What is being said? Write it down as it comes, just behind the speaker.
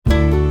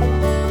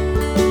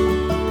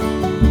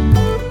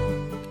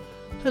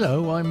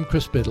Hello, I'm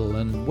Chris Biddle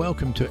and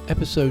welcome to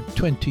episode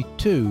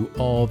 22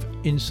 of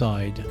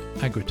Inside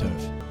AgriTurf.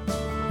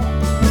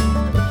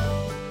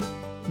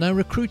 Now,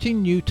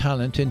 recruiting new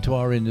talent into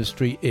our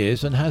industry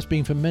is and has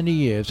been for many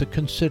years a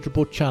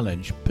considerable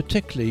challenge,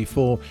 particularly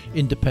for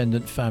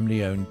independent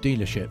family-owned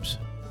dealerships.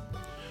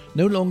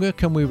 No longer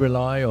can we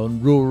rely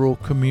on rural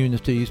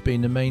communities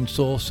being the main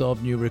source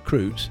of new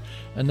recruits,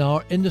 and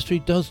our industry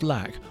does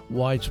lack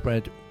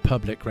widespread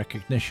public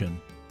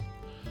recognition.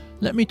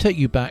 Let me take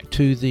you back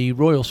to the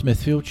Royal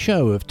Smithfield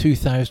Show of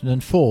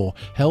 2004,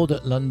 held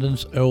at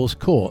London's Earl's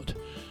Court,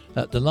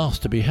 at the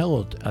last to be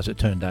held, as it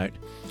turned out.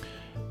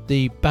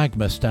 The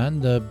BAGMA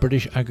stand, the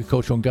British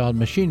Agricultural and Garden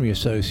Machinery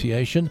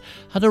Association,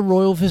 had a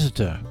royal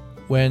visitor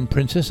when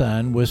Princess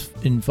Anne was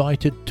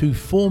invited to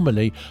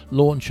formally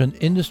launch an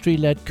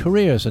industry-led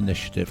careers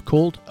initiative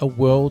called A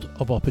World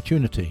of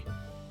Opportunity.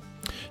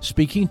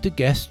 Speaking to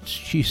guests,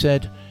 she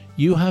said,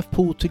 "You have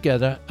pulled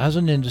together as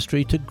an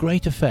industry to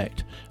great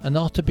effect and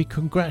are to be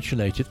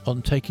congratulated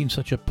on taking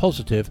such a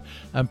positive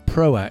and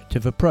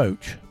proactive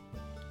approach."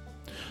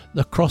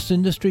 The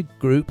cross-industry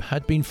group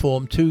had been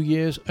formed 2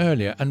 years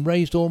earlier and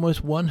raised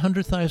almost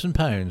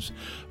 £100,000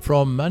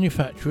 from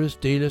manufacturers,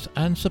 dealers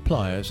and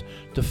suppliers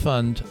to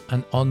fund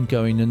an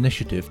ongoing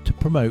initiative to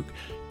promote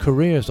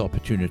careers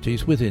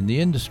opportunities within the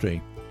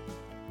industry.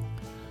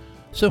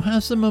 So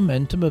has the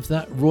momentum of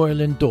that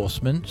royal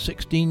endorsement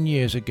 16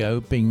 years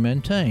ago been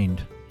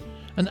maintained?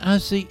 And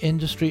as the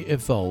industry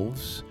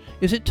evolves,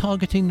 is it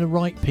targeting the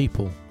right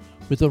people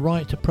with the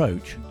right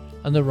approach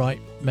and the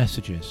right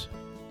messages?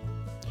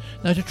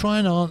 Now, to try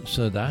and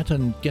answer that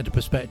and get a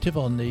perspective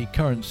on the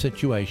current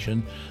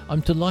situation, I'm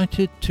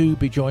delighted to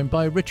be joined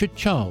by Richard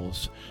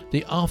Charles,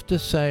 the After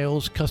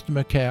Sales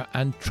Customer Care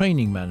and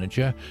Training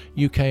Manager,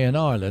 UK and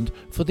Ireland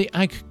for the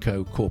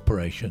AGCO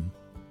Corporation.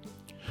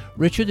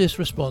 Richard is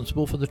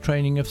responsible for the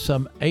training of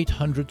some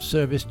 800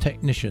 service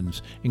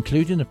technicians,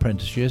 including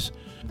apprentices,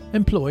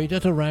 employed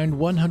at around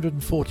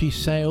 140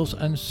 sales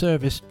and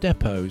service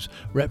depots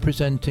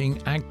representing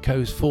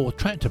AGCO's 4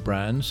 tractor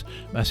brands,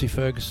 Massey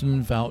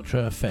Ferguson,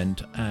 Valtra,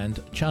 Fendt and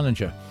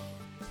Challenger.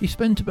 He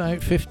spent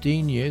about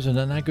 15 years in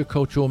an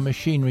agricultural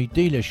machinery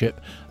dealership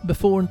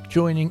before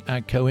joining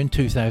AGCO in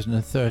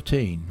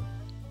 2013.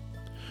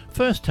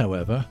 First,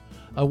 however,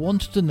 I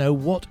wanted to know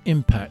what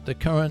impact the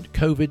current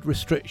COVID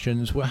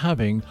restrictions were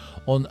having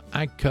on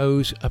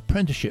AGCO's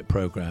apprenticeship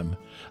programme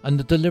and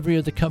the delivery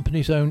of the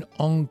company's own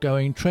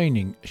ongoing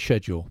training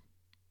schedule.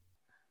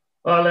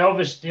 Well,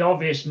 the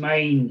obvious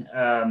main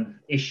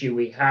issue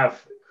we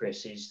have,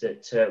 Chris, is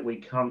that we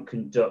can't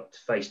conduct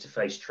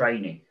face-to-face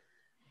training.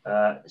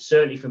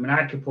 Certainly from an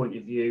AGCO point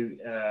of view,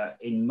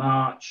 in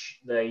March,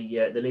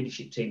 the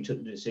leadership team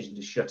took the decision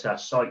to shut our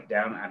site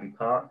down at Abbey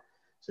Park.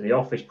 So the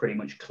office pretty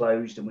much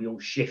closed and we all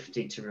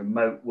shifted to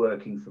remote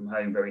working from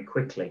home very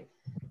quickly.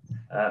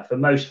 For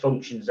most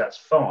functions, that's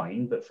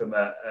fine, but from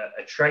a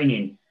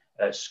training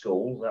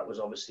school, that was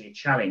obviously a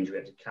challenge. We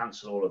had to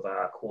cancel all of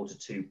our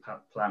Q2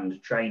 planned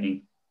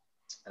training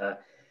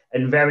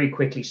and very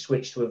quickly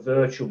switch to a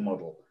virtual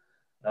model,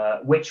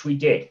 which we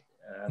did.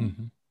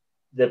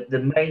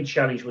 The main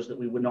challenge was that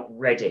we were not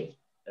ready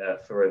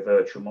for a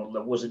virtual model.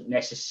 There wasn't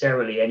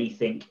necessarily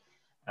anything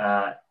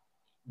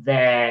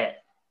there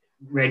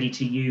ready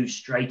to use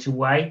straight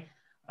away.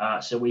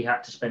 So we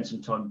had to spend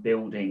some time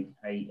building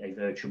a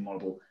virtual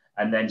model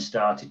and then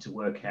started to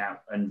work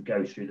out and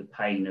go through the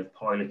pain of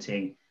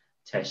piloting,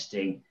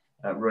 testing,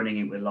 running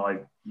it with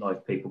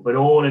live people, but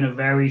all in a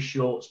very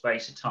short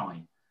space of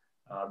time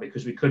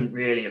because we couldn't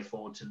really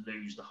afford to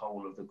lose the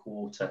whole of the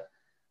quarter.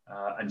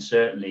 And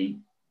certainly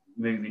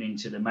moving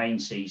into the main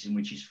season,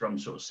 which is from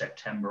sort of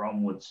September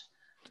onwards,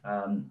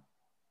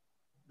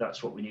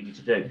 that's what we needed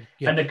to do.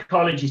 Yeah. And the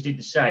colleges did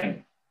the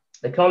same.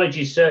 The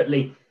colleges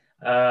certainly,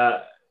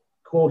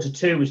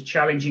 Q2 was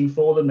challenging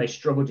for them. They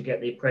struggled to get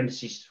the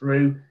apprentices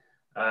through,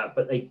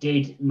 but they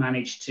did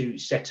manage to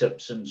set up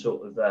some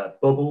sort of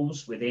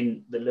bubbles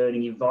within the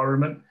learning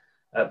environment.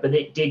 But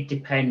it did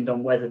depend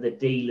on whether the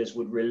dealers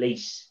would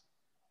release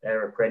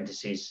their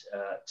apprentices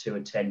to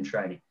attend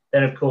training.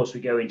 Then, of course,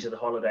 we go into the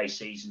holiday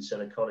season, so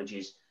the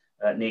colleges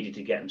needed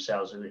to get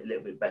themselves a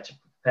little bit better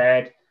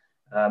prepared.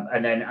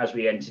 And then as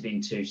we entered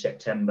into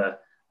September,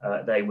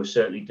 they were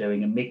certainly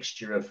doing a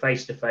mixture of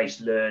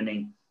face-to-face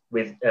learning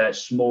with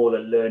smaller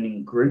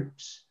learning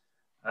groups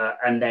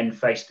and then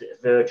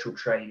virtual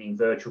training,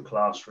 virtual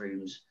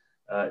classrooms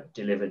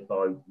delivered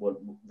by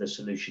the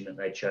solution that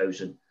they'd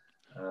chosen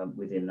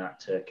within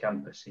that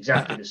campus.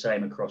 Exactly the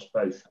same across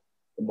both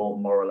the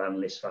Morton Morrill and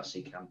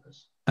Lisfassi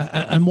campus.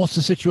 And what's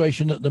the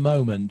situation at the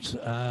moment?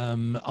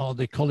 Are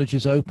the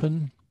colleges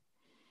open?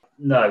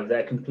 No,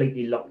 they're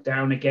completely locked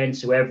down again.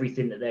 So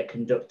everything that they're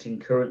conducting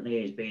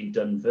currently is being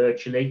done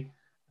virtually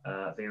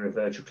via a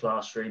virtual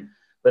classroom.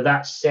 But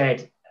that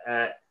said,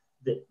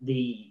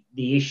 the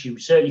issue,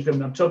 certainly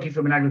I'm talking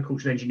from an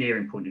agricultural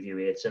engineering point of view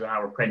here, so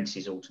our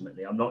apprentices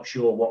ultimately. I'm not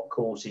sure what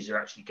courses are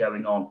actually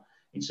going on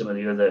in some of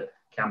the other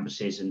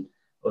campuses and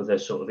other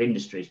sort of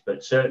industries,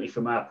 but certainly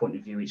from our point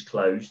of view, it's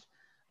closed.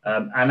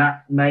 And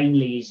that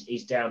mainly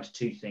is down to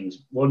two things.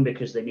 One,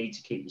 because they need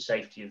to keep the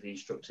safety of the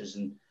instructors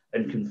and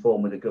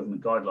conform with the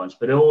government guidelines,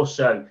 but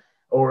also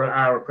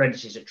our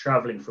apprentices are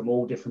travelling from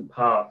all different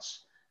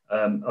parts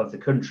of the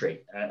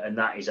country, and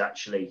that is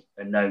actually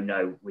a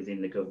no-no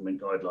within the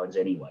government guidelines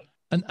anyway.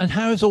 And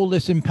how has all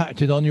this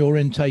impacted on your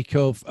intake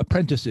of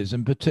apprentices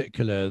in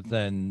particular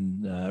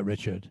then,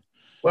 Richard?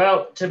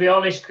 Well, to be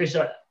honest, Chris,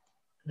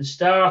 the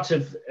start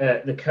of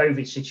the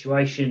COVID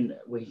situation,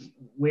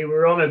 we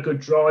were on a good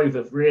drive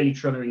of really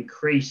trying to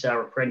increase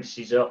our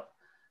apprentices up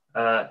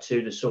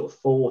to the sort of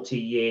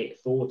 40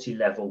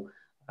 level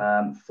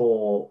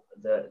for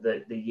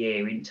the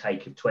year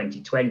intake of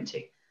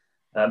 2020.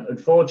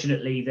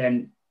 Unfortunately,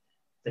 then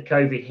the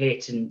COVID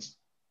hit and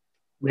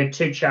we had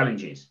two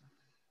challenges.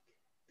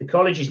 The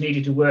colleges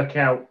needed to work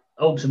out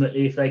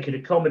ultimately if they could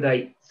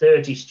accommodate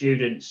 30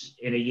 students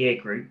in a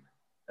year group,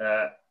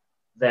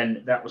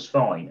 then that was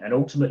fine. And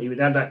ultimately, we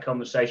had that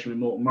conversation with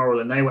Morton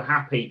Morrell, and they were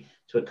happy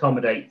to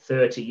accommodate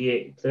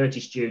 30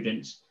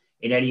 students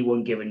in any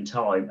one given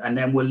time. And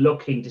then we're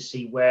looking to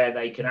see where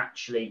they can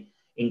actually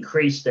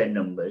increase their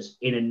numbers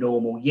in a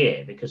normal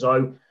year, because I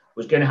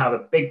was going to have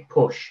a big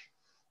push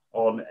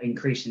on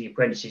increasing the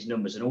apprentices'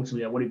 numbers. And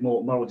ultimately, I wanted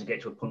Morton Morrell to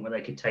get to a point where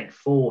they could take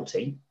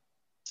 40.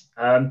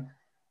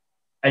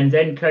 And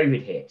then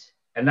COVID hit,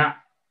 and that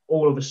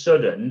all of a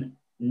sudden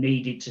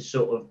needed to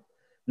sort of,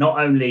 not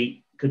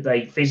only could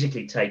they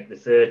physically take the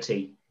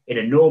 30 in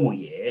a normal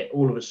year,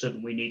 all of a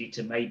sudden we needed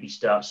to maybe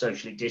start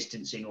socially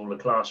distancing all the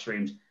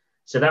classrooms.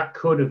 So that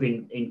could have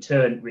in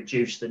turn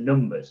reduced the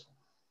numbers.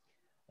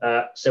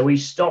 So we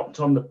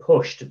stopped on the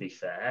push, to be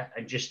fair,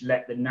 and just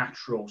let the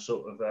natural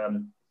sort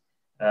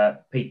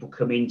of people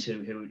come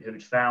into who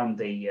had found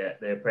the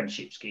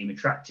apprenticeship scheme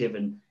attractive,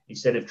 and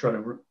instead of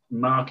trying to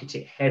market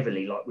it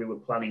heavily like we were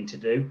planning to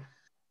do.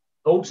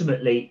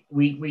 Ultimately,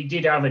 we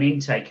did have an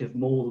intake of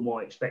more than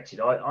what I expected.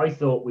 I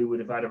thought we would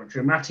have had a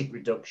dramatic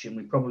reduction.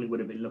 We probably would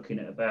have been looking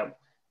at about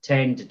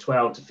 10 to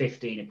 12 to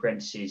 15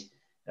 apprentices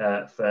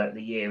for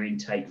the year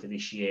intake for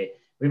this year.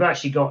 We've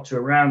actually got to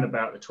around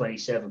about the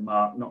 27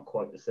 mark, not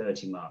quite the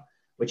 30 mark,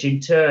 which in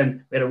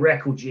turn, we had a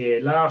record year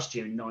last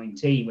year in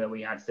 19 where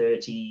we had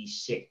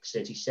 36,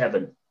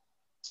 37.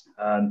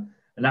 And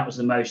that was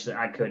the most that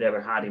AGCO had ever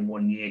had in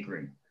one year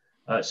group.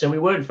 So we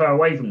weren't far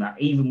away from that,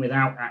 even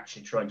without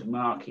actually trying to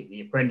market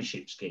the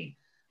apprenticeship scheme.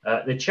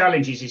 The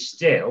challenge is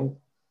still,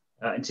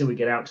 until we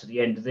get out to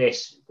the end of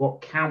this,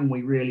 what can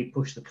we really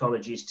push the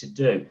colleges to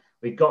do?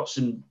 We've got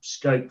some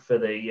scope for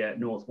the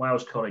North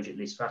Wales College at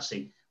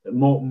Lisfassi, but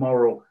Morton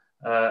Morrell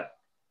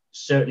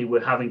certainly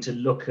we're having to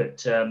look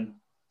at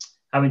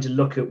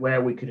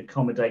where we could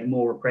accommodate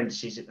more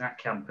apprentices at that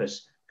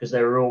campus, because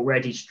they were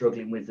already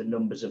struggling with the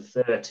numbers of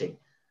 30.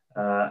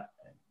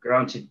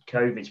 Granted,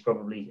 COVID's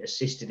probably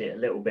assisted it a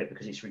little bit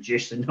because it's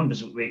reduced the numbers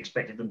that we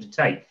expected them to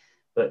take.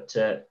 But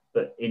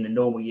in a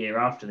normal year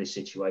after this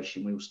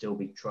situation, we will still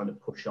be trying to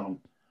push on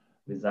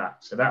with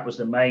that. So that was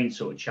the main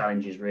sort of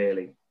challenges,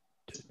 really.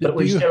 But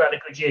we still had a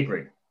good year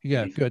group.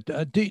 Yeah, good.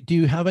 Do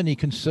you have any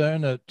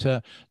concern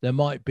that there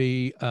might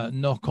be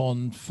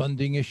knock-on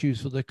funding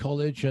issues for the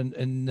college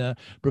and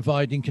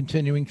providing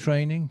continuing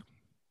training?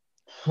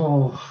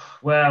 Oh,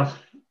 well,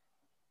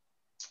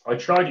 I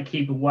try to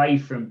keep away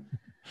from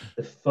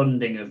the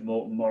funding of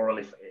Morton Morrell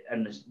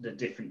and the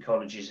different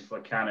colleges if I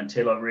can,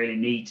 until I really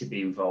need to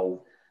be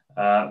involved.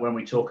 When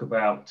we talk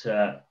about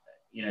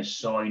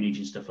signage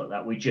and stuff like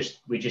that, we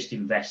just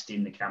invest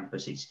in the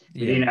campus. It's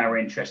within our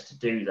interest to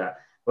do that.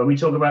 When we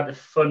talk about the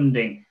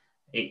funding,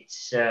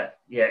 it's I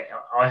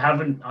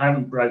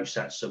haven't broached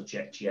that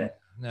subject yet.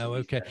 No,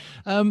 okay.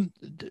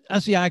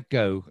 As the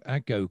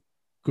AGCO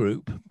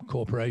Group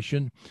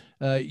Corporation,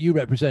 you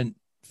represent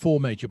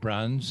 4 major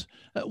brands.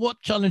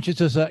 What challenges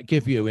does that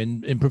give you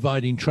in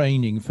providing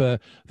training for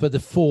the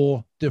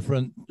 4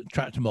 different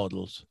tractor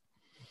models?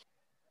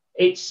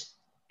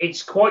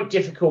 It's quite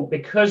difficult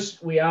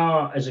because we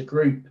are, as a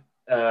group,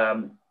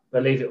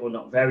 believe it or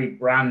not, very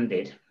brand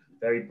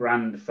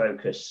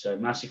focused. So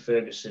Massey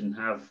Ferguson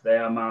they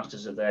are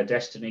masters of their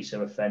destiny,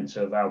 so a Fendt,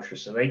 so a Valtra.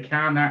 So they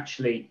can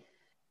actually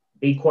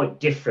be quite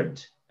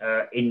different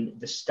in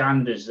the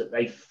standards that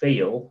they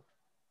feel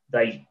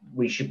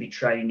we should be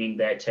training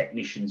their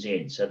technicians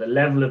in. So the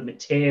level of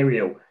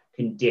material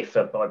can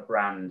differ by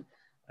brand.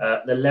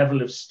 The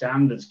level of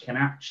standards can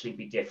actually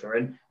be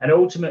different. And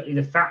ultimately,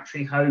 the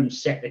factory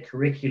homes set the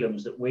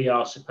curriculums that we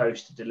are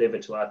supposed to deliver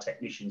to our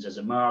technicians as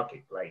a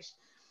marketplace.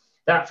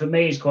 That, for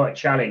me, is quite a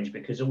challenge,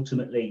 because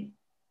ultimately,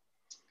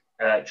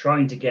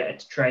 trying to get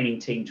a training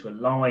team to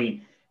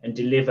align and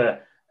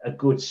deliver a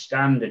good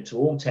standard to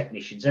all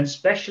technicians, and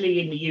especially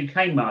in the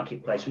UK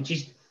marketplace, which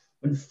is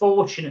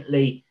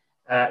unfortunately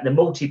the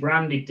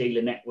multi-branded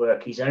dealer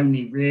network is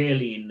only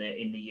really in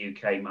the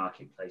UK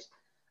marketplace,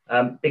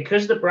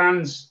 because the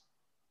brands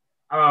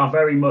are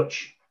very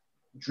much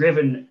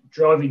driving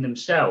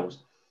themselves.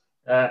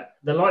 The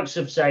likes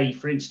of, say,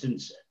 for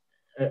instance,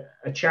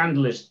 a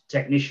Chandler's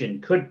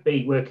technician could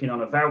be working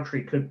on a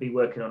Valtteri, could be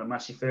working on a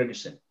Massey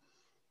Ferguson.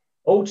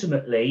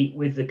 Ultimately,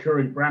 with the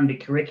current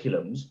branded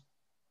curriculums,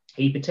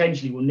 he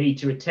potentially will need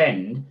to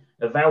attend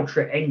a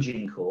Valtra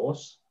engine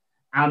course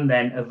and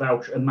then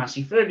a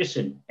Massey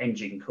Ferguson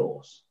engine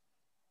course.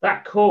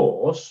 That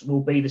course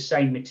will be the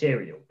same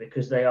material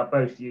because they are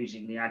both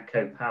using the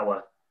AGCO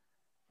Power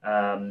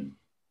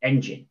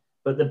engine.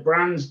 But the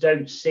brands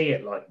don't see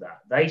it like that.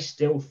 They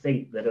still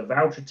think that a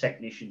Valtra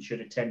technician should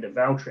attend a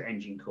Valtra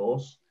engine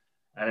course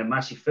and a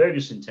Massey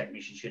Ferguson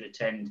technician should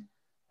attend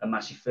a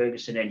Massey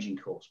Ferguson engine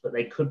course, but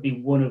they could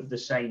be one of the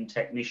same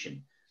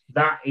technician.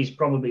 That is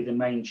probably the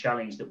main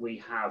challenge that we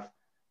have,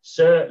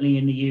 certainly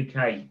in the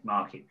UK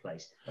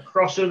marketplace.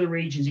 Across other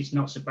regions, it's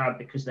not so bad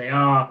because they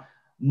are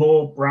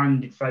more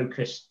branded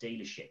focused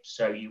dealerships.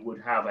 So you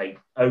would have a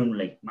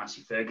only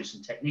Massey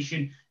Ferguson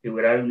technician who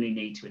would only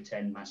need to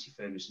attend Massey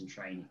Ferguson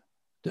training.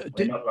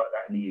 We're not like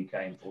that in the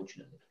UK,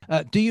 unfortunately.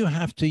 Do you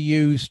have to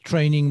use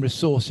training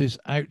resources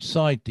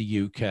outside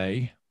the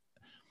UK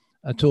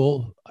at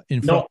all?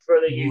 Not for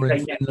the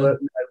UK network.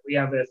 No, we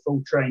have a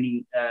full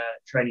training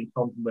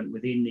complement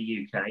within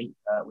the UK.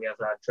 We have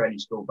our training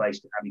school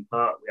based at Abbey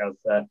Park. We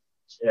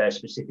have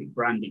specific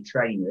branded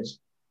trainers,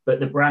 but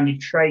the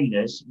branded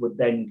trainers would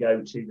then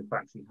go to the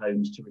factory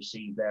homes to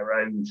receive their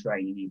own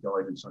training and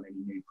guidance on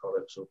any new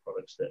products or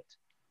products that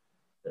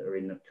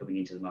are coming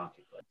into the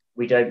marketplace.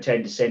 We don't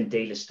tend to send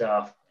dealer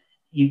staff.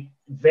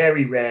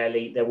 Very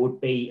rarely there would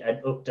be an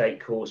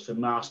update course for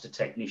master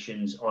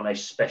technicians on a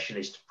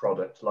specialist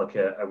product like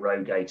a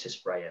Rogator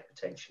sprayer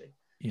potentially.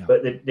 Yeah.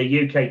 But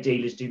the UK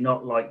dealers do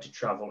not like to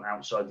travel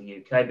outside the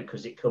UK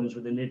because it comes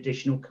with an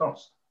additional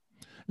cost.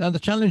 Now, the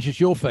challenges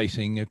you're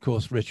facing, of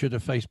course, Richard, are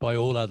faced by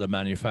all other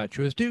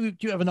manufacturers. Do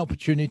you have an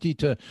opportunity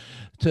to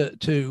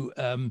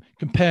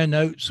compare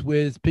notes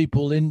with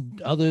people in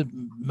other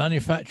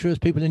manufacturers,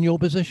 people in your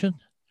position?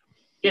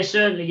 Yes,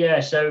 certainly. Yeah.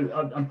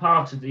 So I'm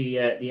part of the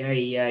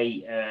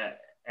AEA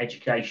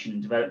Education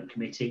and Development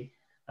Committee,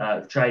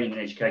 Training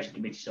and Education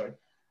Committee. Sorry,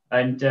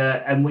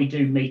 and we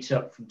do meet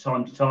up from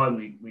time to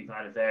time. We've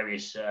had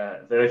various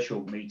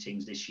virtual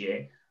meetings this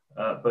year.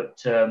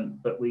 But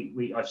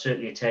I've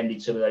certainly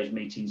attended some of those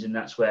meetings, and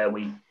that's where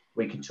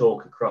we can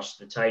talk across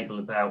the table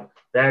about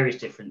various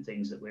different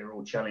things that we're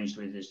all challenged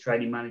with as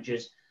training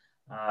managers,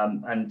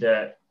 and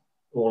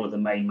all of the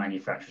main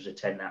manufacturers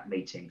attend that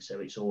meeting.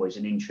 So it's always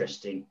an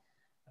interesting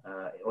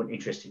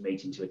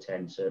meeting to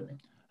attend, certainly.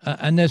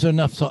 And there's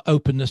enough sort of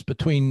openness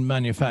between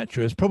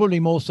manufacturers, probably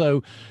more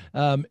so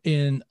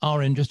in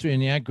our industry, in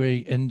the agri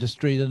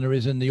industry, than there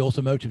is in the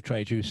automotive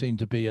trade, who seem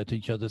to be at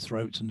each other's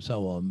throats and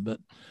so on.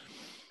 But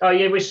oh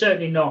yeah, we're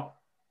certainly not.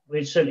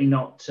 It's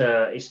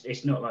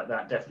not like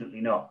that.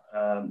 Definitely not.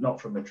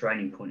 Not from a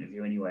training point of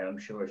view, anyway. I'm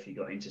sure if you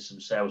got into some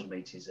sales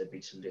meetings, there'd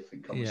be some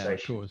different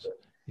conversations. Yeah, of course.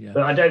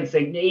 But I don't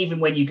think, even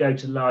when you go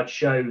to large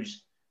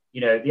shows,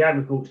 the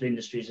agricultural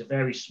industry is a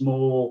very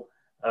small,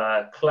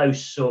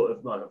 close sort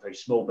of, well, not very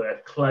small, but a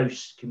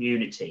close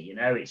community.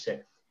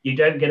 You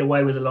don't get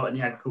away with a lot in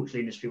the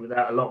agricultural industry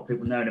without a lot of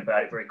people knowing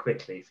about it very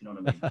quickly, if you know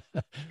what I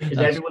mean. Because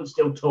everyone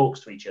still talks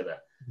to each other,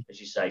 as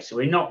you say. So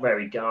we're not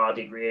very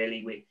guarded,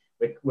 really.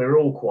 We're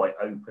all quite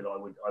open,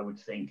 I would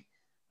think.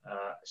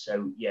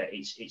 So yeah,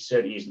 it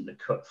certainly isn't the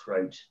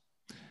cutthroat.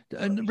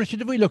 And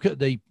Richard, if we look at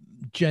the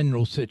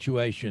general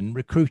situation,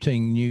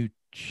 recruiting new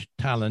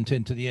talent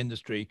into the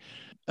industry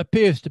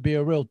appears to be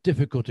a real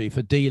difficulty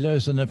for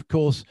dealers and, of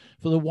course,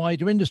 for the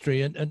wider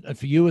industry and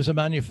for you as a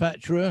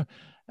manufacturer,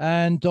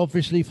 and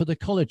obviously for the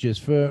colleges,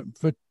 for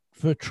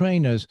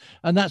trainers,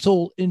 and that's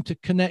all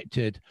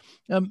interconnected.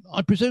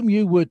 I presume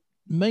you would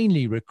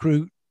mainly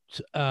recruit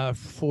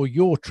for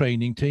your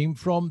training team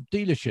from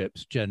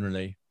dealerships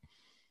generally,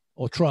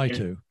 or try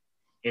to.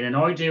 In an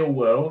ideal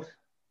world,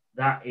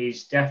 that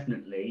is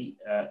definitely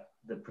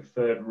the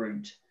preferred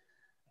route.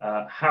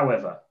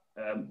 However,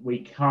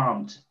 we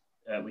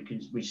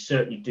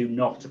certainly do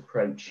not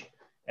approach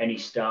any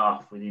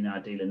staff within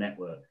our dealer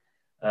network.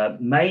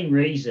 Main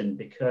reason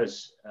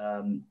because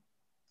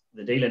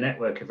the dealer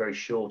network are very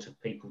short of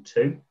people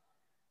too.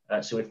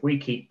 So if we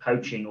keep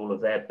poaching all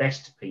of their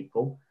best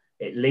people,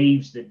 it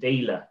leaves the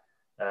dealer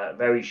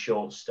very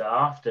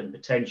short-staffed and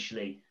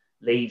potentially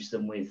leaves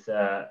them with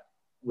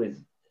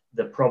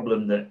the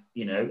problem that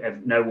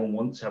no one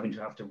wants, having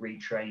to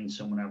retrain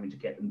someone, having to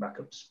get them back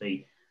up to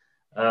speed.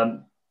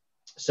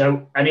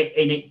 So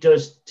it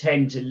does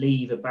tend to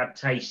leave a bad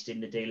taste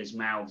in the dealers'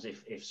 mouths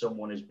if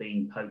someone has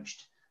been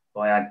poached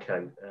by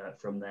AGCO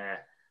from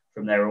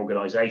their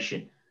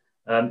organisation.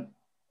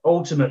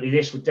 Ultimately,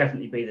 this would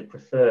definitely be the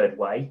preferred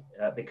way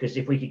because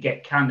if we could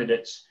get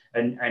candidates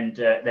and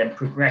then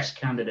progress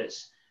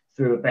candidates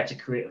through a better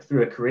career,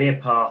 through a career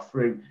path,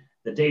 through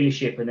the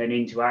dealership, and then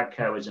into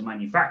AGCO as a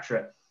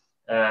manufacturer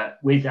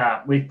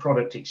with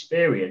product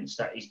experience,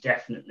 that is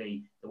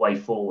definitely the way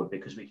forward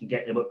because we can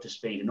get them up to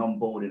speed and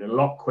onboarded a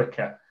lot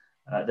quicker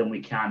than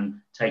we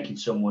can taking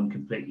someone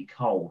completely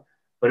cold.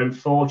 But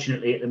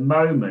unfortunately, at the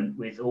moment,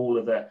 with all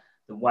of the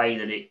way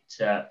that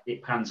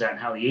it pans out and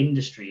how the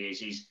industry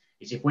is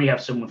if we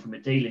have someone from a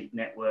dealer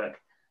network,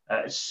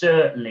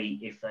 certainly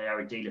if they are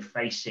a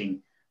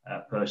dealer-facing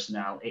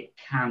personnel, it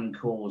can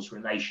cause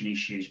relation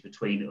issues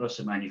between us,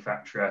 a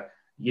manufacturer,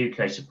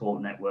 UK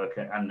support network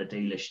and the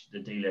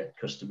dealer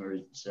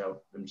customers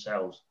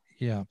themselves.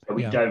 Yeah. So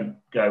we don't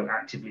go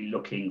actively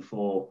looking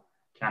for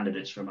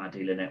candidates from our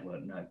dealer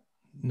network.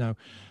 No.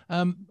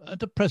 At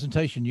the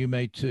presentation you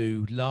made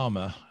to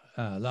LAMA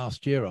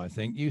last year, I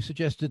think you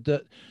suggested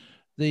that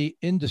the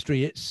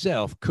industry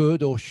itself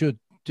could or should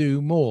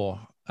do more.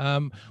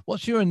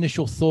 What's your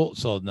initial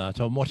thoughts on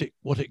that, on what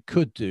it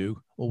could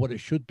do or what it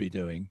should be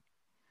doing?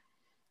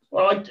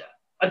 Well,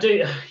 I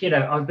do,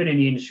 I've been in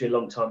the industry a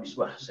long time.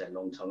 Well, I say a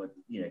long time,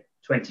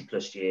 20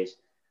 plus years.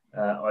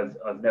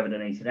 I've never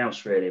done anything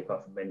else really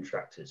apart from men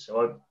tractors.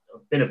 So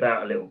I've been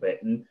about a little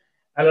bit, and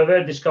I've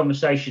heard this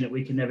conversation that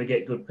we can never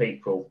get good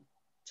people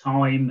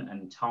time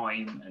and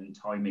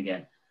time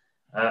again.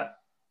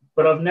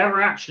 But I've never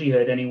actually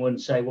heard anyone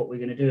say what we're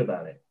going to do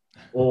about it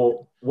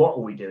or what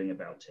are we doing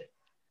about it.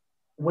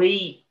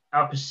 We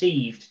are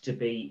perceived to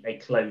be a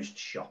closed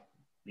shop.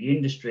 The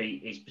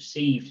industry is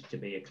perceived to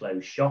be a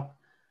closed shop.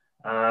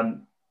 By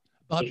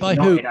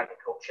who? In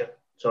agriculture.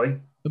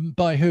 Sorry?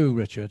 By who,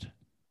 Richard?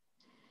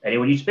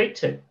 Anyone you speak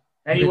to.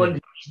 Anyone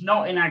who's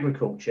not in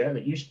agriculture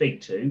that you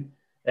speak to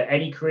at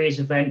any careers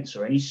events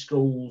or any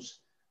schools,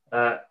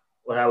 well,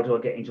 how do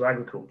I get into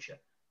agriculture?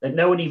 That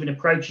no one even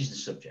approaches the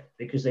subject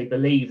because they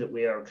believe that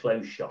we are a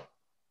closed shop.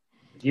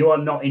 If you are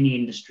not in the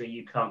industry,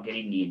 you can't get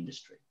in the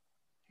industry.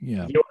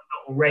 Yeah. If you're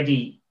not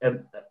already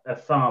a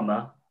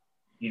farmer,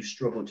 you've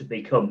struggled to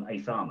become a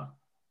farmer.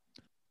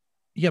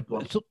 Yeah,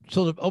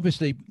 sort of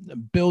obviously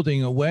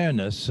building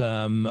awareness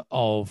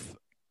of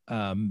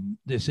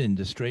this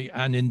industry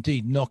and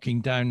indeed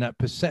knocking down that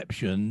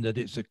perception that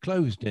it's a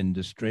closed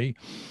industry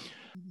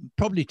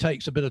probably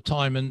takes a bit of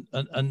time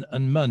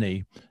and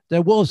money.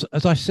 There was,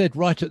 as I said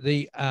right at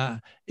the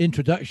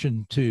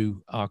introduction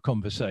to our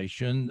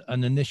conversation,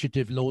 an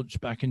initiative launched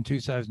back in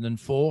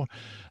 2004,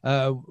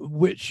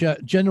 which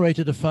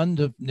generated a fund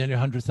of nearly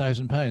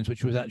 £100,000,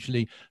 which was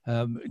actually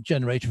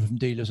generated from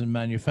dealers and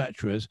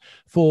manufacturers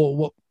for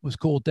what was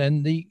called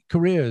then the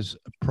Careers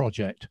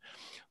Project.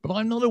 But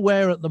I'm not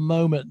aware at the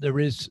moment there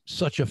is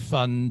such a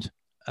fund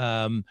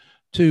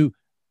to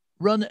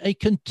run a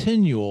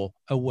continual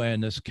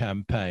awareness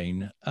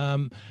campaign.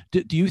 Do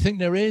you think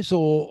there is,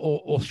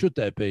 or should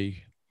there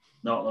be?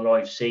 Not that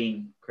I've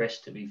seen, Chris,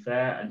 to be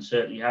fair, and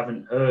certainly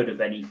haven't heard of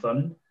any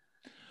fund.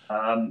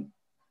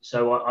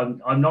 So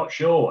I'm not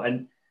sure.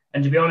 And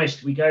to be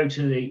honest, we go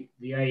to the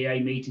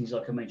AEA meetings,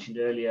 like I mentioned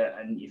earlier,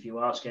 and if you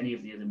ask any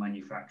of the other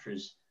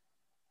manufacturers,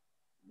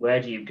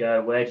 where do you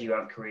go? Where do you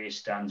have career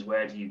stands?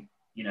 Where do you,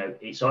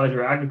 it's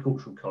either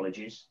agricultural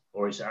colleges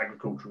or it's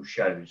agricultural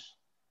shows.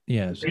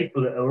 Yes. The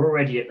people that are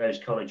already at those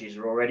colleges,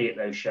 are already at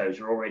those shows,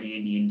 are already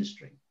in the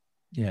industry.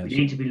 Yes. We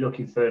need to be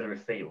looking further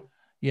afield.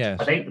 Yes.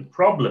 I think the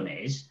problem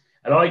is,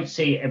 and I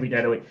see it every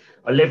day.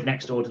 I live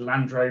next door to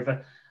Land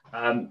Rover.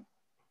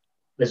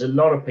 There's a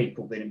lot of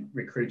people being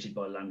recruited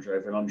by Land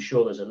Rover, and I'm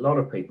sure there's a lot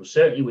of people,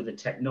 certainly with the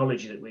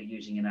technology that we're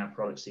using in our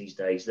products these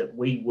days, that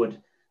we would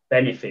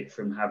benefit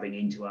from having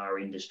into our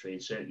industry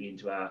and certainly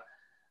into our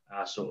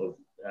sort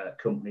of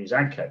company as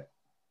AGCO.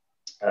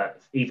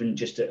 Even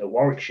just at a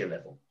Warwickshire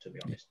level, to be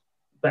honest.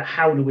 But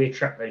how do we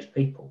attract those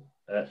people?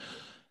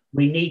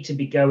 We need to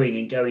be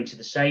going to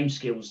the same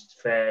skills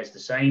fairs, the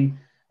same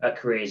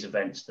careers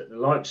events that the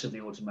likes of the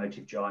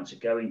automotive giants are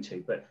going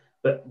to.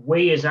 But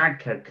we as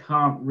AGCO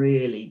can't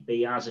really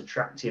be as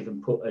attractive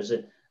and put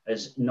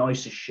as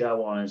nice a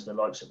show on as the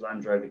likes of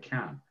Land Rover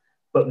can.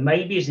 But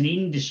maybe as an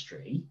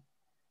industry,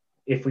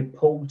 if we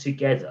pulled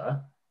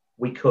together,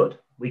 we could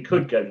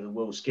go to the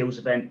World Skills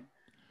event.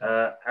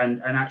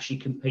 And actually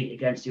compete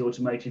against the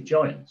automotive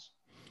giants.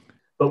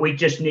 But we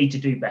just need to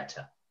do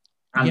better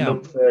and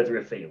look further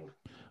afield.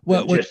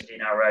 Well, just in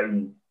our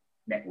own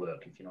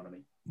network, if you know what I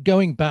mean.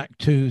 Going back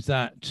to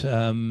that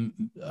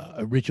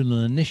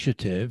original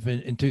initiative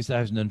in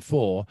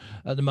 2004,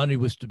 the money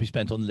was to be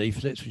spent on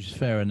leaflets, which is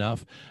fair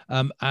enough,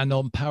 and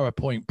on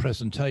PowerPoint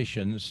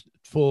presentations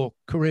for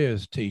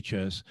careers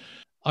teachers.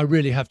 I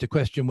really have to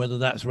question whether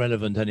that's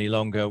relevant any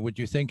longer. Would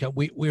you think?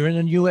 We're in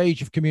a new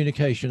age of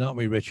communication, aren't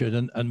we, Richard?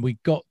 And we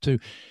got to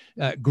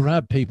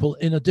grab people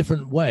in a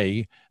different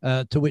way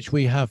to which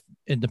we have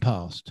in the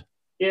past.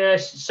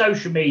 Yes,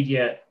 social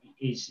media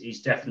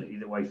is definitely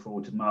the way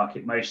forward to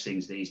market most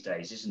things these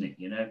days, isn't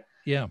it?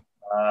 Yeah.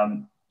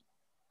 I'm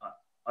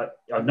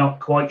not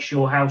quite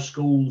sure how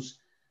schools.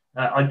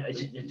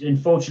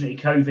 Unfortunately,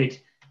 COVID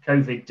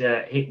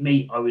hit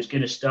me. I was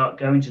going to start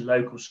going to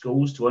local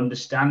schools to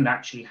understand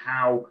actually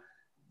how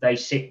they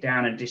sit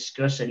down and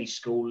discuss any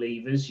school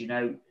leavers,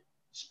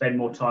 spend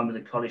more time with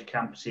the college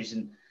campuses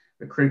and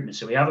recruitment.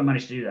 So we haven't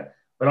managed to do that.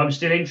 But I'm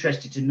still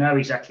interested to know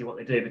exactly what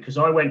they do, because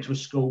I went to a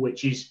school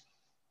which is,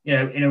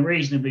 in a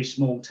reasonably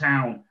small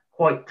town,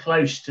 quite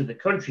close to the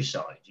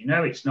countryside.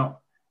 It's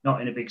not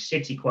in a big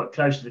city, quite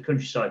close to the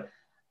countryside.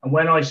 And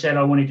when I said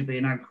I wanted to be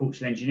an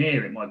agricultural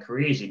engineer in my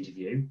careers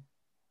interview,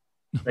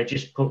 they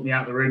just put me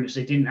out of the room because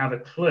they didn't have a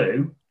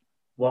clue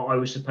what I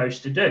was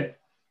supposed to do.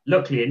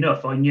 Luckily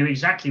enough, I knew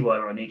exactly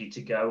where I needed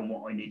to go and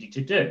what I needed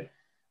to do.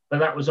 But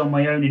that was on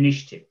my own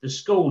initiative. The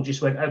school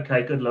just went,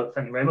 okay, good luck,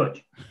 thank you very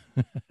much.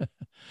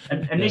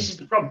 And this is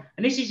the problem.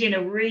 And this is in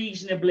a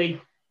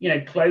reasonably,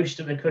 close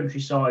to the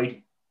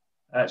countryside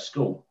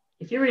school.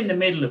 If you're in the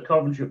middle of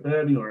Coventry or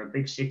Birmingham or a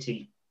big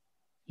city,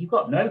 you've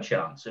got no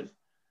chance of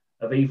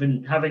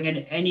even having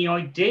any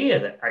idea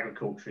that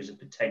agriculture is a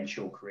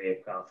potential career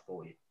path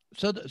for you.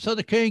 So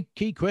the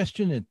key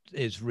question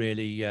is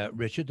really,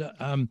 Richard,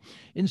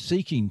 in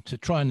seeking to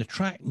try and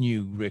attract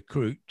new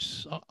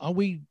recruits, are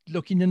we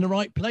looking in the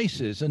right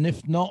places? And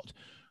if not,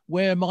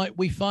 where might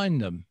we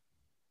find them?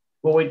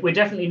 Well, we're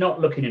definitely not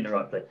looking in the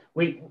right place.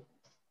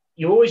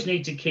 You always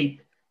need to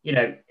keep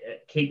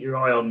your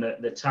eye on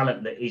the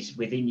talent that is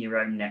within your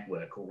own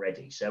network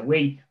already.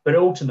 But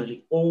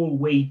ultimately, all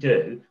we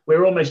do,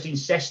 we're almost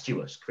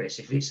incestuous, Chris,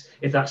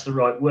 if that's the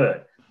right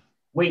word.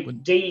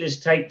 Dealers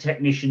take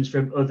technicians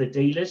from other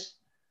dealers.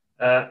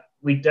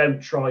 We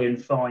don't try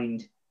and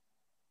find,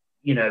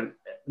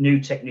 new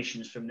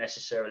technicians from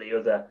necessarily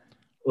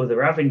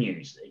other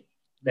avenues.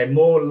 They're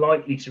more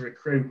likely to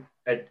recruit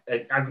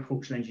an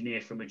agricultural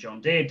engineer from a John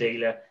Deere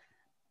dealer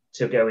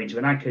to go into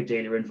an AGCO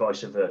dealer and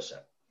vice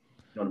versa.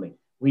 You know what I mean?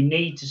 We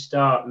need to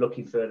start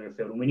looking further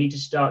afield, and we need to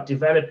start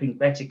developing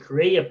better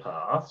career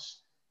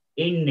paths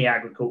in the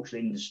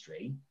agricultural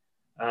industry,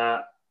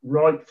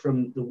 right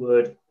from the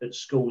word at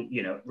school,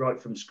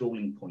 right from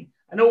schooling point,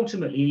 and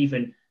ultimately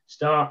even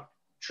start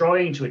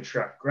trying to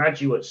attract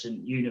graduates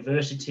and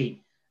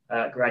university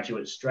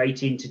graduates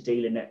straight into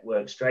dealer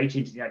networks, straight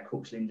into the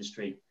agricultural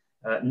industry,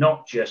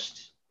 not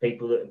just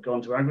people that have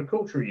gone to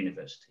agricultural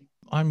university.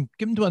 I'm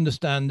given to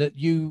understand that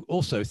you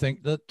also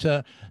think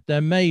that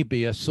there may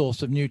be a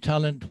source of new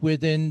talent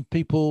within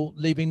people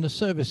leaving the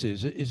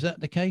services. Is that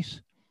the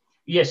case?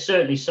 Yes,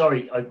 certainly.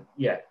 Sorry.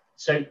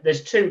 So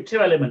there's two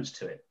elements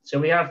to it. So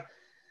we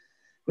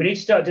need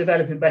to start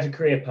developing better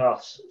career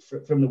paths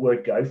from the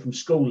word go, from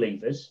school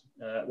leavers,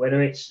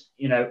 whether it's,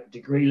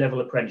 degree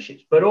level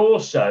apprenticeships, but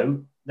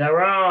also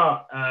there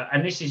are,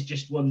 and this is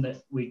just one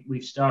that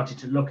we've started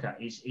to look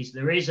at, is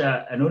there is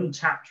an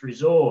untapped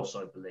resource,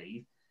 I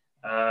believe,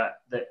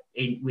 that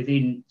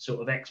within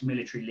sort of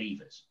ex-military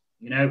leavers,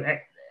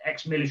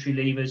 ex-military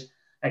leavers,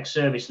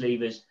 ex-service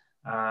leavers,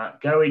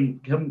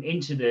 come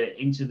into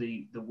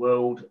the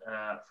world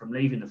from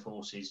leaving the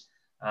forces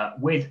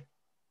with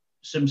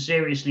some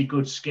seriously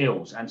good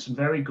skills and some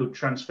very good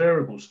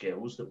transferable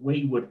skills that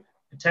we would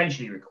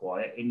potentially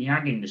require in the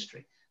ag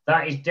industry.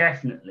 That is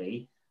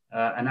definitely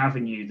an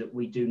avenue that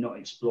we do not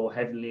explore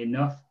heavily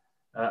enough,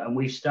 and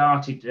we've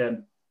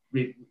started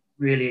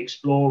really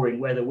exploring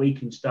whether we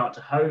can start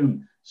to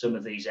home some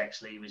of these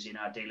ex-leavers in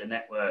our dealer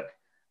network,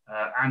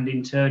 and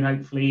in turn,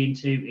 hopefully,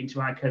 into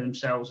AGCO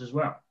themselves as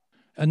well.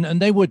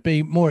 And they would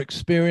be more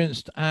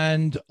experienced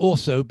and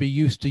also be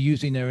used to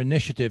using their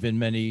initiative in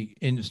many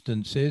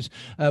instances.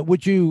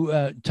 Would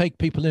you take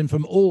people in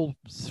from all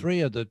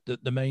three of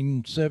the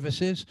main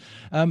services?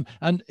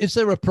 And is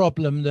there a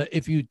problem that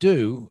if you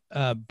do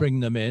bring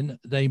them in,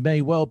 they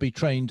may well be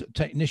trained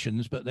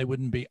technicians, but they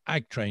wouldn't be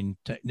ag-trained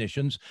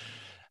technicians?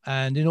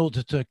 And in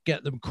order to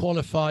get them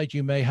qualified,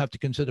 you may have to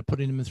consider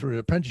putting them through an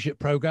apprenticeship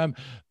program.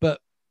 But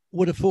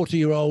would a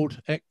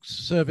 40-year-old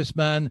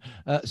ex-serviceman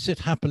sit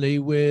happily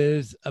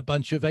with a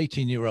bunch of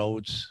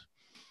 18-year-olds?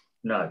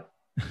 No.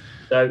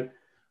 So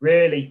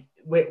really,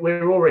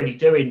 we're already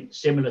doing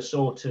similar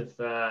sort of,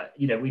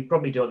 we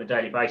probably do on a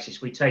daily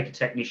basis. We take a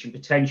technician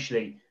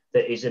potentially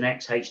that is an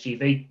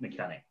ex-HGV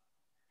mechanic.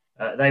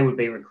 They would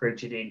be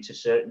recruited into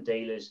certain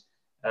dealers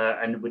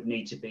and would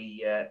need to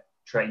be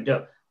trained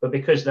up. But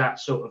because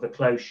that's sort of a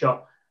closed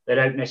shop, they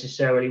don't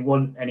necessarily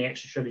want any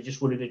extra, they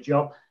just wanted a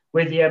job.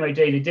 With the MOD,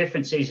 the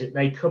difference is that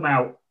they come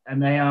out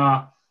and they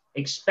are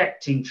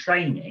expecting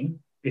training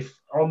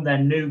on their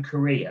new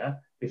career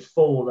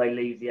before they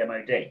leave the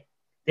MOD.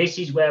 This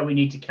is where we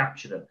need to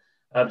capture them.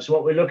 So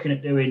what we're looking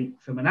at doing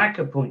from an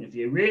AGCO point of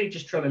view, really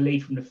just trying to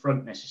lead from the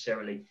front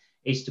necessarily,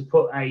 is to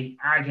put a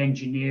ag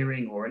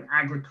engineering or an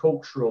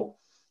agricultural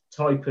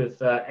type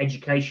of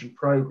education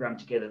program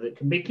together that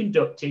can be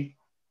conducted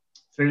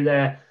through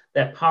their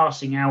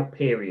passing out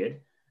period,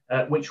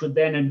 which would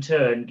then in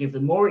turn give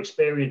them more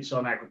experience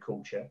on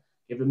agriculture,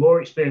 give them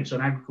more experience on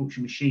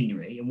agriculture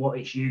machinery and what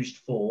it's used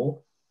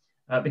for,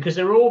 because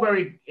they're all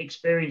very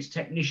experienced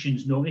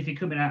technicians normally. If you're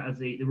coming out of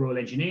the Royal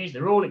Engineers,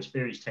 they're all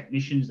experienced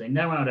technicians. They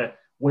know how to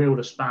wield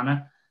a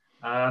spanner,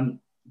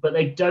 but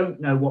they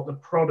don't know what the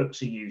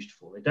products are used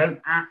for. They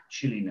don't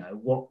actually know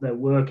what they're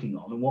working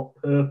on and what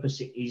purpose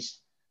it is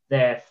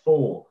there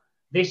for.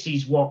 This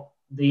is what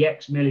the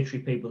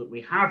ex-military people that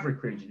we have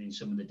recruited in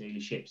some of the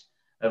dealerships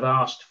have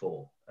asked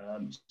for.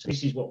 So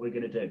this is what we're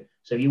going to do.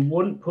 So you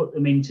wouldn't put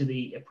them into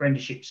the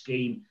apprenticeship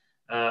scheme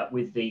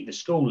with the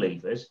school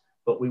leavers,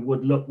 but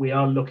we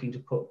are looking to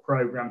put a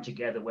program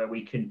together where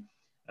we can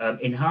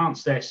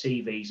enhance their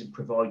CVs and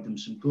provide them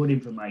some good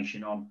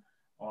information on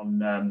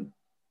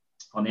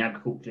the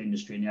agricultural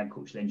industry and the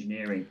agricultural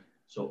engineering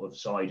sort of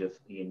side of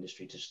the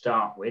industry to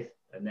start with,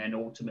 and then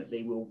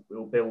ultimately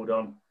we'll build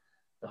on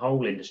the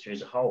whole industry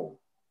as a whole.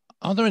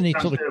 Are there any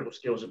transferable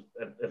skills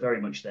are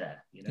very much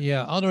there? You know?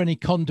 Yeah. Are there any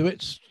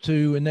conduits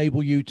to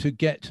enable you to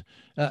get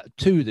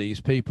to these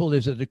people?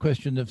 Is it a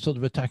question of sort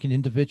of attacking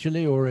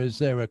individually, or is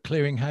there a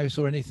clearinghouse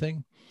or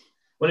anything?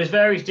 Well, there's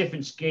various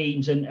different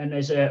schemes, and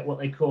there's what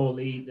they call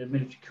the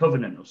military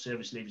covenant or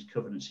service leavers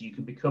covenant. So you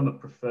can become a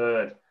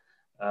preferred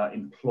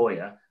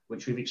employer,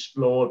 which we've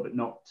explored but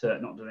not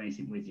done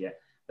anything with yet.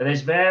 But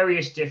there's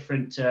various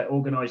different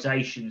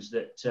organisations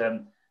that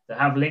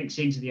have links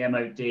into the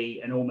MOD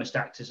and almost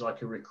act as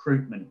like a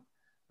recruitment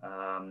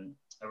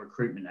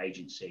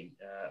agency.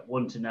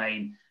 One to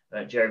name,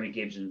 Jeremy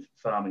Gibbs and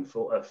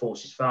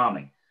Forces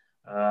Farming.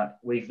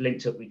 We've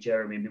linked up with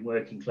Jeremy and been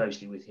working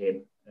closely with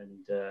him,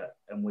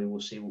 and we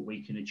will see what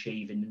we can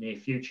achieve in the near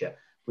future.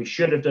 We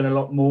should have done a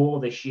lot more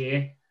this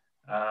year,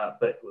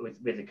 but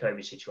with the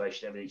COVID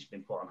situation, everything's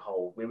been put on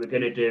hold. We were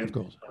going to do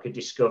like a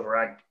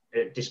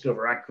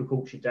Discover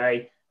Agriculture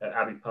Day at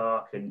Abbey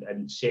Park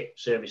and sit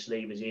service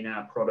leavers in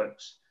our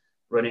products,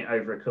 run it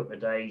over a couple of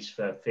days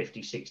for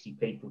 50, 60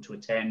 people to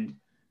attend,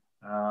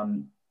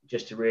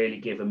 just to really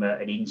give them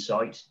an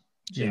insight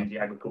to the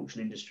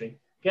agricultural industry.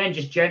 Again,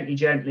 just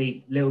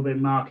gently, a little bit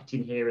of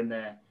marketing here and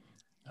there,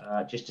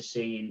 just to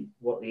see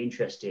what the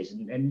interest is.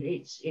 And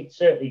it's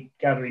certainly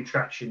gathering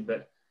traction,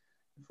 but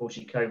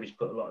unfortunately, COVID's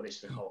put a lot of this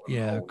to hold.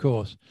 Yeah, of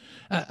course.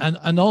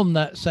 And on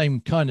that same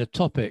kind of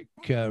topic,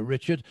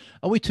 Richard,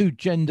 are we too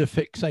gender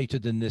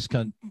fixated in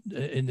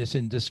this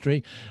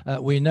industry?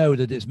 We know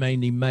that it's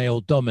mainly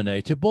male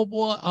dominated. But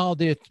what are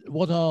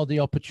the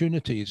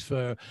opportunities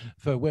for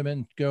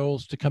women,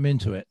 girls to come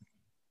into it?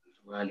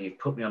 Well, you've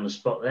put me on the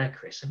spot there,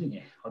 Chris, haven't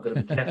you? I've got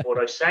to be careful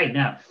what I say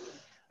now.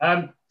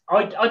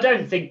 I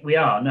don't think we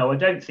are. No, I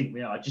don't think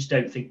we are. I just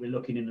don't think we're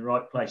looking in the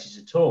right places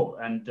at all.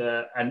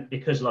 And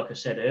because, like I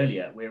said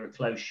earlier, we're a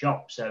closed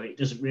shop, so it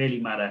doesn't really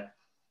matter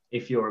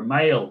if you're a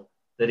male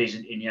that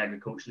isn't in the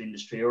agricultural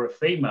industry or a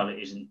female that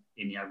isn't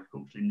in the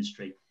agricultural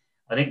industry.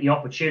 I think the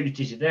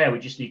opportunities are there. We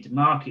just need to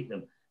market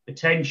them.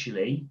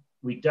 Potentially,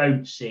 we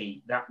don't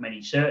see that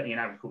many, certainly in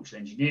agricultural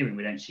engineering,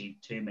 we don't see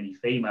too many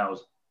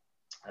females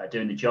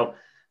doing the job.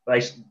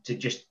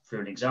 Just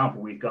for an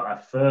example, we've got our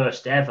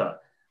first ever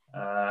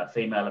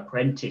female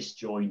apprentice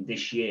joined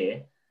this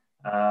year.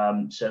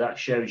 So that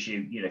shows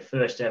you,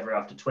 first ever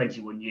after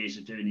 21 years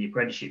of doing the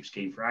apprenticeship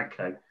scheme for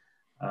AGCO.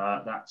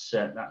 That's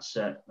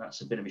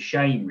a bit of a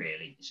shame,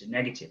 really. It's a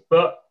negative.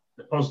 But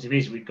the positive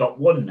is we've got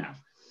one now.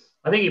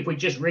 I think if we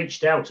just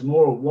reached out to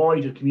more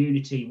wider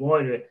community,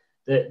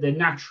 the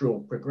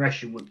natural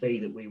progression would be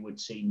that we would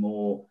see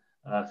more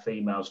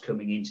females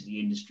coming into the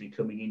industry,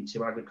 coming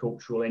into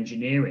agricultural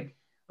engineering.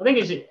 I think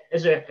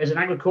as an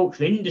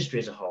agricultural industry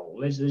as a whole,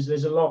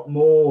 there's a lot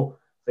more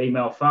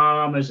female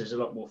farmers. There's a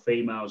lot more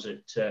females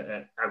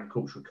at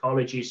agricultural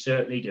colleges,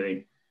 certainly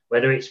doing,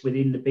 whether it's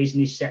within the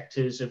business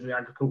sectors of the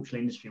agricultural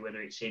industry,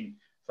 whether it's in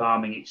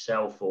farming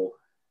itself or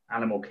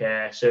animal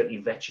care, certainly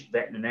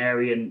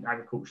veterinarian,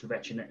 agricultural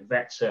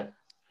vets.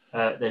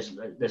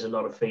 There's a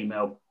lot of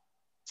female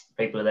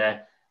people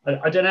there.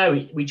 I don't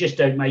know. We just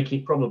don't make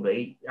it.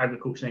 Probably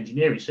agricultural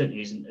engineering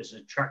certainly isn't as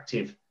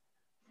attractive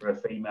for a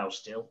female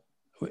still.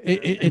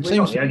 It we're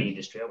not the only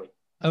industry, are we?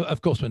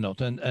 Of course we're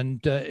not,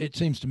 and it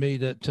seems to me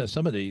that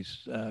some of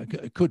these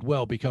could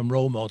well become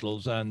role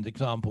models and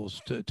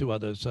examples to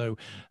others. So,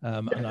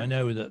 and I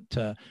know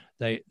that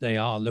they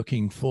are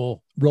looking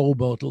for role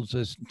models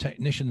as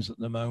technicians at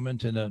the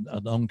moment in an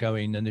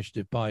ongoing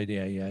initiative by the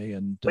AA.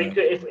 And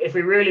if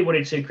we really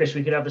wanted to, Chris,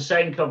 we could have the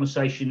same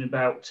conversation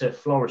about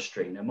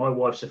floristry. Now, my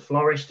wife's a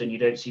florist, and you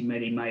don't see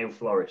many male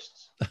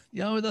florists.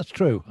 Yeah, well, that's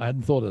true. I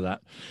hadn't thought of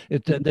that.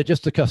 They're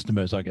just the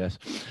customers, I guess.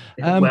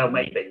 Well,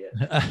 maybe.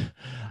 Yeah.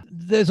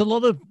 There's a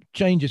lot of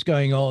changes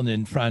going on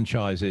in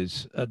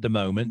franchises at the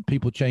moment,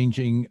 people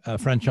changing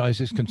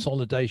franchises,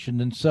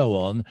 consolidation and so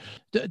on.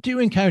 Do you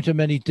encounter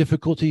many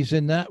difficulties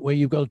in that, where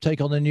you've got to take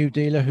on a new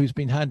dealer who's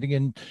been handing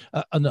in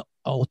an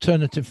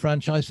alternative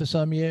franchise for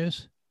some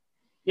years?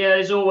 Yeah,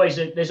 there's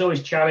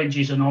always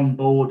challenges on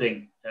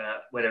onboarding,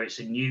 whether it's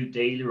a new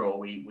dealer or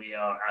we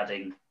are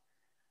adding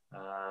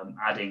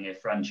a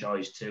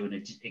franchise to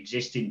an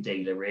existing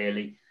dealer,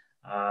 really.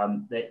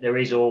 There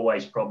is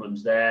always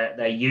problems there.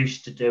 They're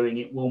used to doing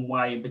it one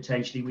way and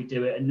potentially we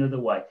do it another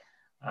way.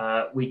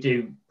 We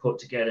do put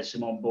together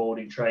some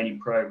onboarding training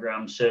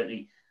programs,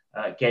 certainly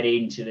get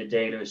into the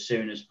dealer as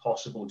soon as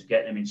possible to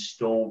get them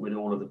installed with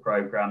all of the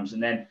programs,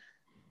 and then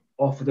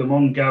offer them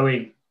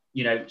ongoing,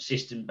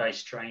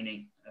 system-based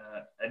training,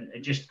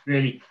 and just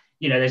really,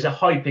 there's a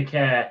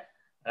hypercare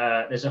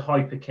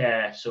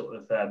sort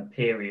of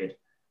period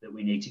that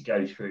we need to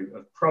go through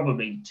of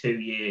probably 2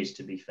 years,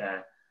 to be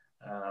fair.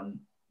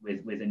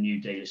 With a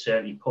new dealer,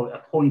 certainly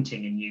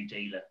appointing a new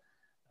dealer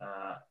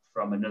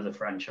from another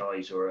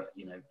franchise or a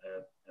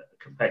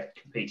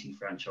competing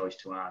franchise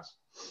to ours.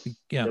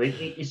 Yeah, so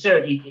it's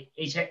certainly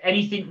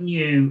anything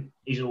new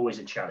is always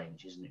a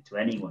challenge, isn't it, to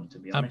anyone, to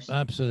be honest?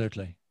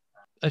 Absolutely.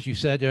 As you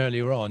said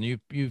earlier on,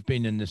 you've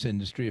been in this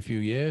industry a few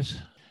years.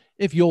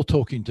 If you're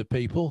talking to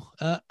people,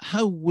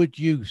 how would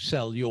you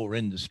sell your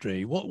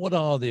industry? What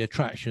are the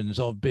attractions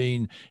of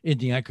being in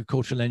the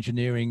agricultural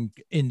engineering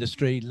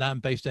industry,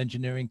 land-based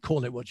engineering,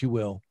 call it what you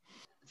will?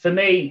 For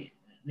me,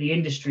 the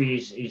industry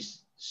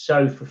is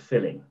so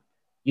fulfilling.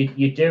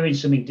 You're doing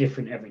something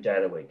different every day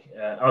of the week.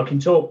 I can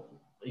talk,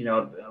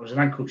 I was an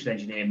agricultural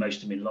engineer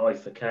most of my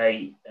life,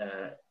 okay?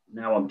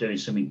 Now I'm doing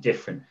something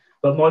different.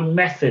 But my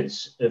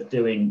methods of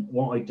doing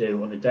what I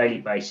do on a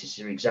daily basis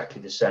are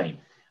exactly the same.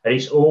 And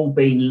it's all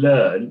been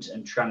learned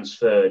and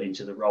transferred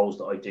into the roles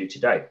that I do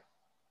today.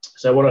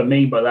 So what I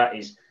mean by that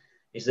is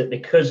that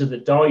because of the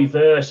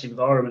diverse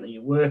environment that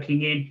you're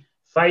working in,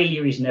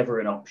 failure is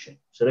never an option.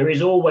 So there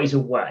is always a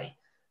way,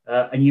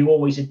 and you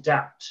always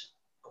adapt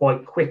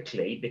quite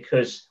quickly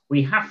because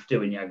we have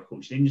to in the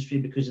agricultural industry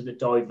because of the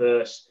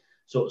diverse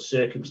sort of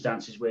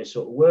circumstances we're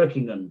sort of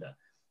working under.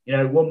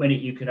 1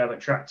 minute you could have a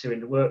tractor in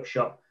the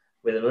workshop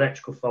with an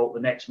electrical fault, the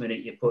next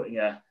minute you're putting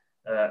a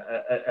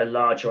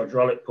large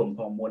hydraulic pump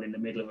on one in the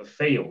middle of a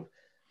field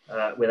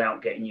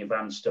without getting your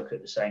van stuck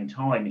at the same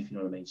time, if you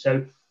know what I mean.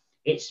 So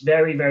it's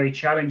very, very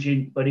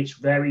challenging, but it's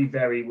very,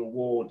 very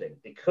rewarding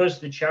because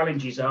the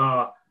challenges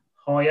are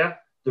higher,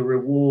 the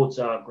rewards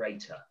are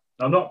greater.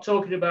 Now, I'm not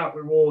talking about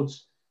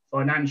rewards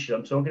financial,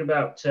 I'm talking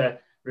about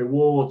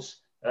rewards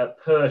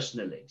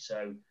personally.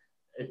 So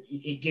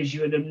it gives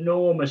you an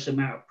enormous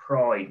amount of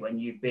pride when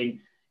you've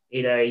been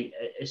in a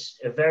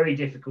very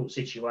difficult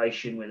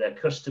situation with a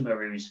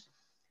customer who's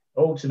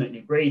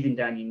ultimately breathing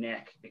down your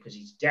neck because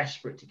he's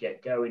desperate to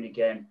get going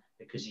again,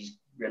 because he's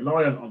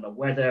reliant on the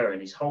weather and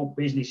his whole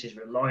business is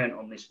reliant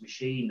on this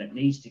machine that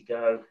needs to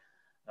go.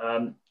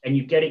 And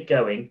you get it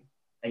going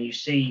and you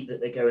see that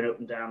they're going up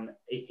and down.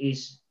 It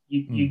is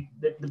the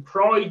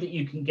pride that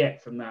you can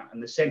get from that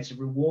and the sense of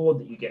reward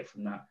that you get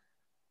from that.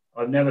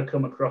 I've never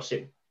come across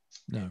it.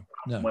 No.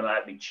 When I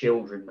had my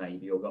children,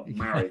 maybe, or got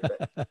married,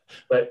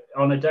 but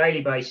on a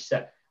daily basis,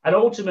 and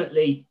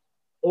ultimately,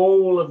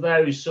 all of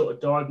those sort of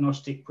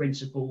diagnostic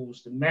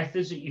principles, the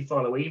methods that you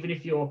follow, even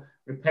if you're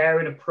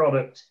repairing a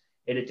product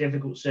in a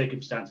difficult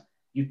circumstance,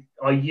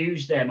 I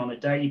use them on a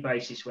daily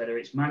basis. Whether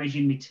it's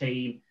managing my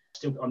team,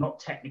 I'm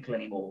not technical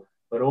anymore,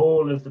 but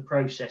all of the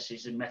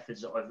processes and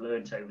methods that I've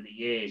learned over the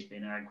years,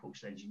 being an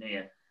agricultural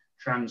engineer,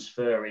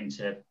 transfer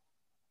into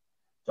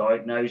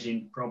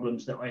diagnosing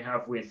problems that I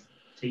have with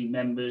team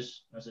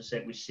members, as I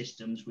said, with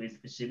systems,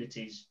 with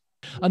facilities.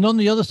 And on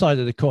the other side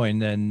of the coin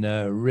then,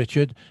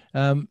 Richard,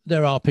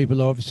 there are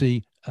people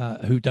obviously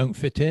who don't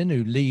fit in,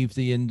 who leave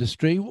the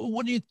industry.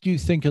 What do you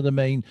think are the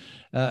main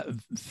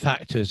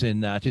factors in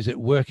that? Is it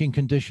working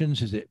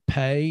conditions? Is it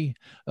pay?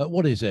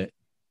 What is it?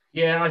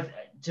 Yeah,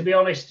 to be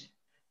honest,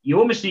 you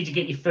almost need to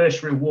get your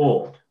first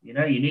reward. You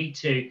need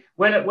to,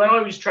 when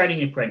I was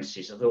training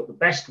apprentices, I thought the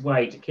best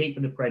way to keep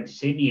an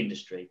apprentice in the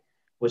industry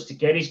was to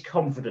get his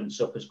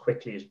confidence up as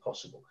quickly as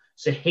possible.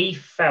 So he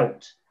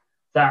felt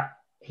that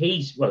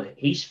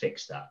he's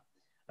fixed that.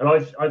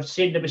 And I've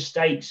seen the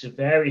mistakes of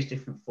various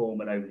different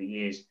foremen over the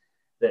years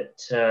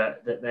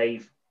that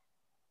they've,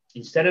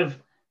 instead of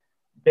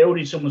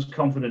building someone's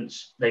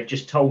confidence, they've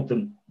just told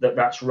them that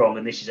that's wrong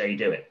and this is how you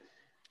do it.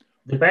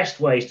 The best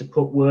way is to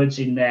put words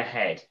in their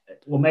head.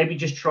 Well, maybe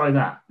just try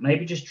that.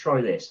 Maybe just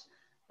try this.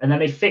 And then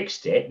they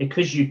fixed it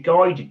because you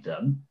guided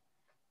them,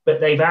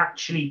 but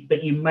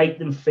you make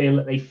them feel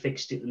that they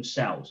fixed it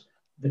themselves.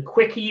 The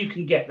quicker you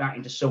can get that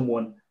into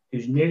someone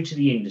who's new to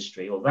the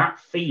industry, or that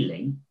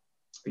feeling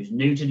who's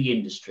new to the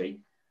industry,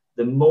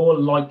 the more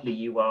likely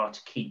you are to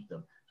keep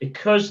them.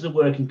 Because the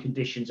working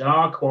conditions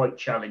are quite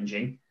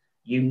challenging,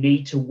 you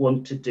need to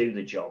want to do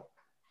the job.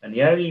 And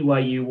the only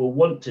way you will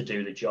want to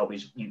do the job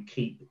is you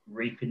keep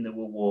reaping the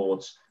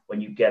rewards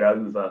when you get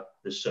over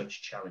the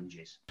such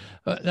challenges.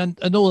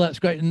 And all that's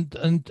great.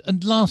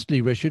 And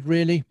lastly, Richard,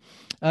 really,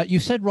 you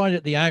said right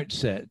at the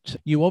outset,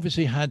 you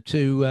obviously had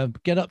to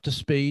get up to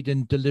speed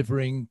in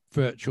delivering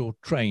virtual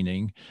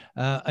training,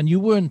 and you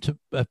weren't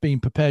being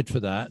prepared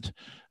for that.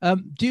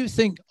 Do you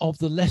think of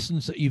the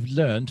lessons that you've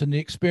learned and the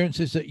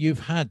experiences that you've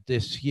had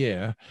this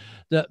year,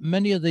 that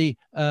many of the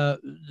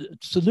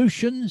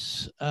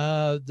solutions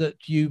that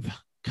you've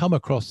come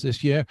across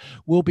this year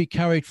will be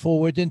carried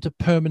forward into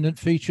permanent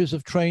features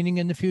of training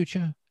in the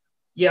future?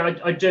 Yeah,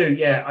 I do.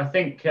 Yeah, I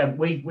think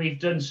we've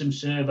done some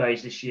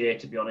surveys this year.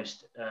 To be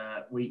honest,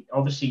 we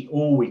obviously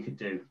all we could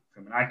do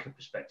from an AGCA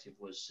perspective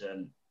was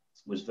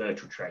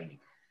virtual training.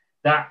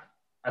 That,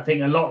 I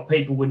think a lot of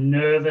people were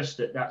nervous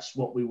that that's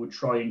what we would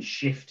try and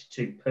shift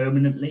to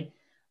permanently.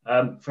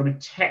 From a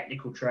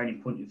technical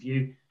training point of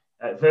view,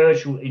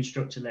 virtual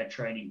instructor-led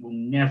training will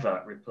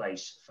never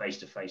replace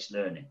face-to-face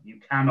learning. You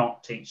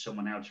cannot teach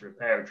someone how to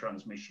repair a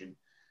transmission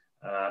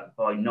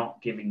by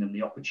not giving them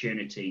the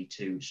opportunity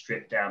to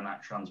strip down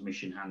that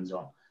transmission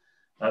hands-on.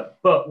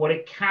 But what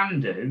it can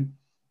do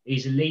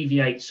is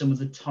alleviate some of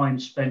the time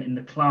spent in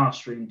the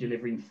classroom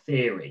delivering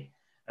theory.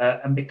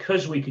 And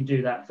because we can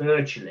do that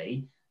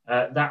virtually,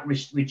 that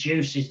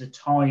reduces the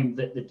time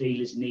that the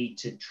dealers need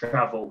to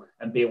travel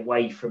and be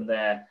away from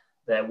their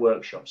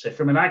workshop. So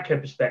from an AGCA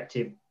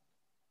perspective,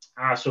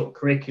 our sort of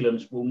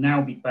curriculums will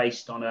now be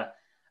based on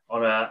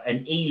on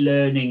an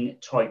e-learning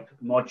type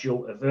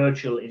module, a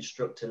virtual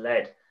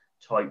instructor-led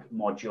type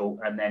module,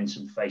 and then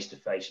some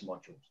face-to-face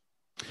modules.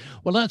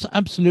 Well, that's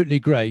absolutely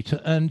great.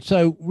 And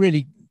so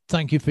really,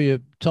 thank you for your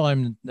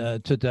time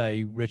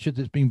today, Richard.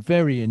 It's been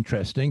very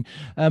interesting.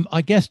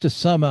 I guess to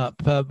sum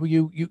up,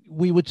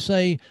 we would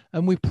say,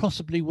 and we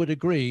possibly would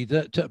agree,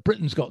 that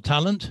Britain's got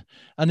talent,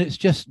 and it's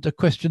just a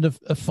question of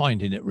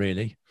finding it,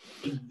 really.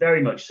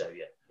 Very much so,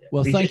 yeah.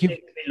 Well, thank you. Need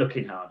to be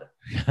looking harder.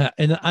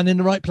 and in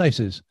the right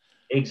places.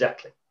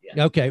 Exactly.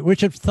 Yeah. Okay,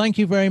 Richard, thank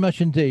you very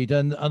much indeed,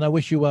 and I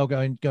wish you well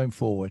going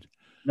forward.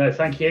 No,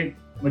 thank you.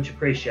 Much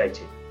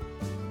appreciated.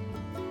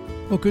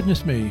 Well,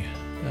 goodness me.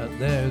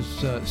 There's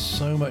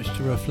so much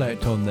to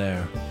reflect on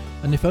there.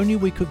 And if only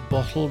we could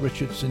bottle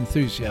Richard's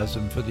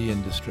enthusiasm for the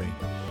industry.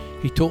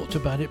 He talked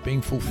about it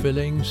being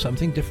fulfilling,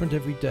 something different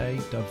every day,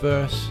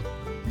 diverse,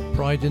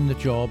 pride in the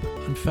job,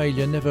 and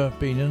failure never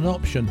being an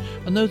option.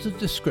 And those are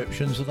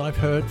descriptions that I've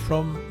heard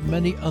from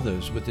many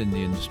others within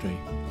the industry.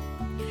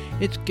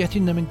 It's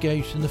getting them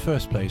engaged in the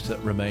first place that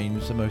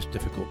remains the most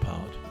difficult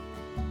part.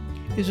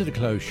 Is it a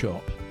closed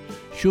shop?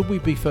 Should we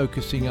be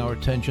focusing our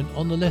attention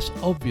on the less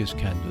obvious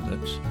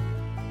candidates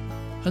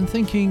and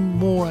thinking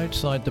more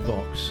outside the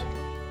box?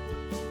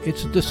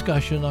 It's a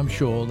discussion, I'm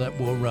sure, that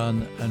will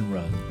run and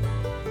run.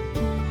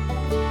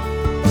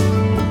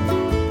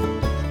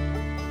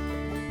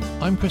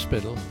 I'm Chris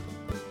Biddle.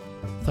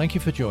 Thank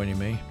you for joining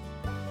me.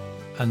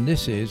 And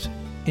this is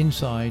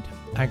Inside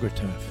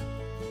AgriTurf.